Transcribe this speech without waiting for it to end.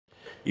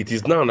It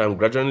is now and I'm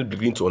gradually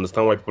beginning to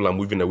understand why people are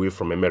moving away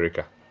from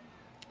America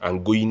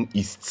and going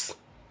east.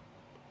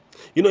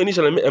 You know,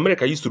 initially,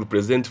 America used to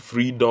represent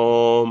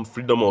freedom,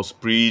 freedom of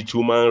speech,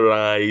 human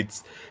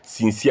rights,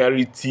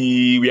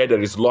 sincerity, where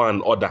there is law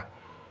and order.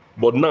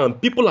 But now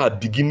people are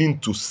beginning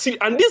to see,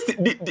 and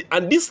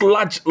this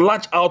large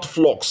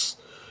outflux,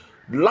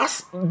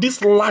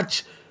 this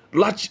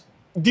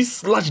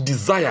large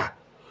desire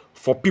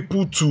for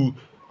people to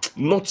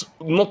not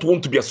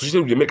want to be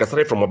associated with America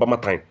started from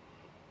Obama time.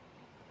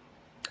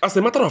 As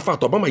a matter of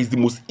fact, Obama is the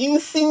most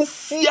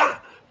insincere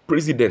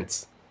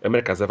president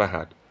America has ever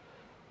had.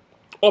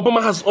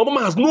 Obama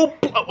has no,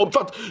 in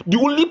fact, the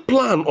only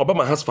plan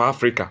Obama has for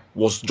Africa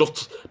was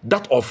just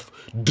that of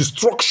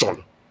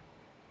destruction.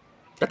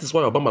 That is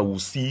why Obama will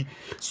see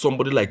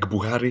somebody like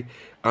Buhari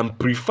and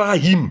prefer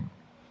him,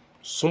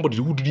 somebody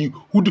who didn't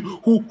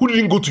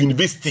go to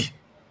university,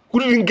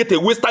 who didn't get a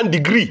Western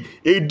degree,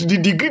 the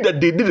degree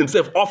that they did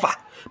themselves offer.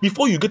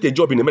 Before you get a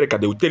job in America,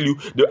 they will tell you,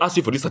 they'll ask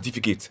you for this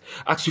certificate,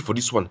 ask you for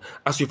this one,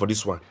 ask you for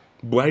this one.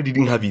 Buhari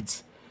didn't have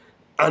it.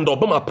 And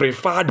Obama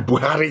preferred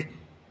Buhari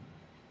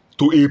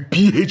to a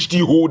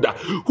PhD holder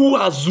who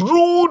has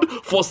ruled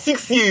for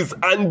 6 years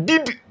and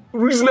did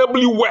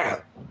reasonably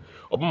well.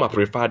 Obama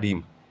preferred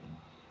him.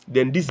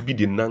 Then this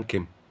Biden now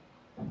came.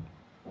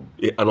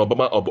 And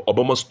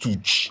Obama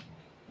stooge.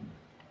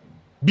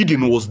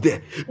 Biden was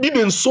there.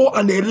 Biden saw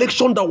an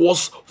election that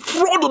was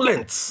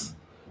fraudulent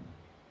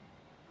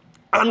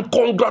and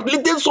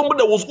congratulated somebody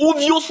that was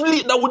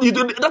obviously,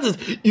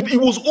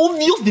 it was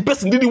obvious the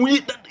person didn't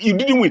win. He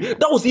didn't win.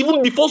 That was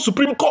even before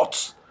Supreme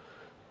Court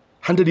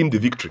handed him the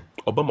victory.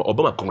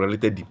 Obama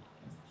congratulated him.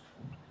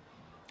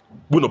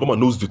 When Obama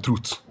knows the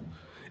truth.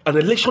 An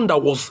election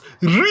that was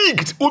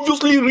rigged,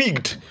 obviously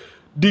rigged.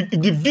 The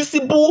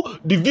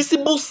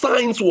visible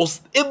signs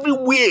was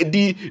everywhere.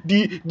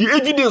 The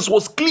evidence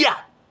was clear.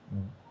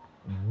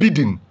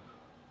 Biden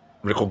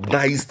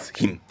recognized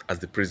him as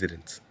the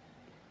president.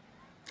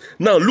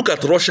 Now look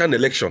at Russian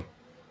election.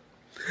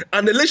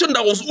 An election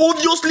that was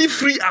obviously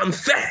free and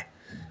fair.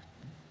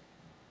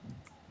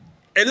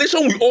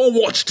 Election we all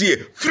watched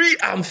here, free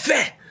and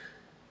fair.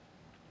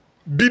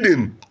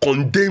 Biden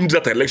condemned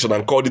that election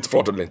and called it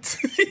fraudulent.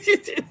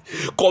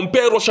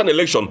 Compare Russian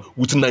election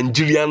with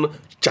Nigerian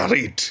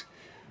charade.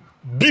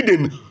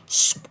 Biden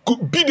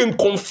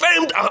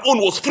confirmed our own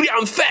was free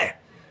and fair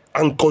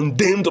and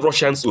condemned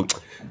Russians.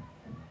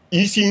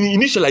 You see,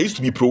 initially I used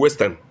to be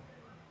pro-Western.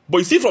 But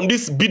you see, from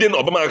this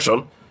Biden-Obama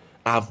action,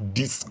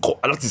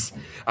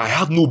 I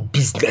have no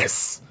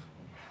business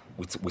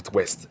with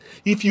West.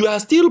 If you are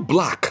still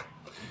black,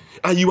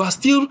 and you are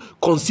still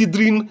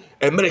considering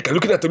America,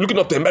 looking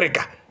up to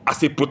America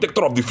as a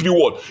protector of the free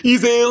world,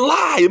 is a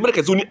lie. America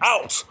is only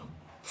out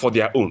for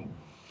their own.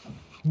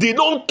 They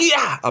don't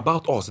care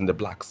about us and the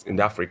blacks, and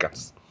the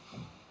Africans.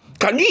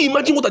 Can you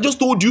imagine what I just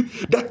told you?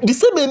 That the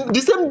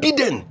same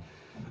Biden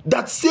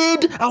that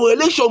said our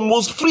election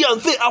was free and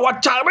fair,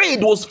 our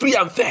charade was free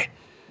and fair,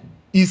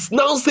 is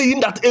now saying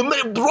that a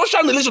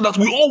Russian election that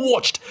we all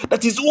watched,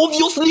 that is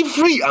obviously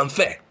free and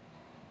fair,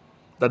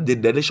 that the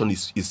election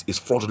is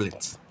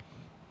fraudulent.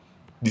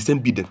 The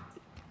same Biden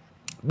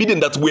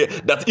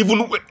that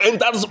even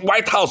enters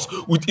White House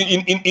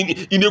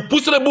in a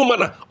questionable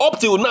manner. Up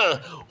till now,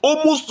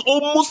 almost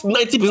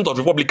 90% of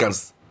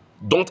Republicans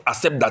don't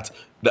accept that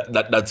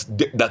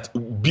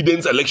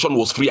Biden's election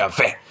was free and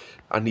fair,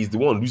 and he's the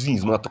one losing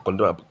his mouth to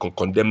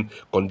condemn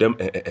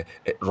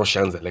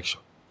Russia's election.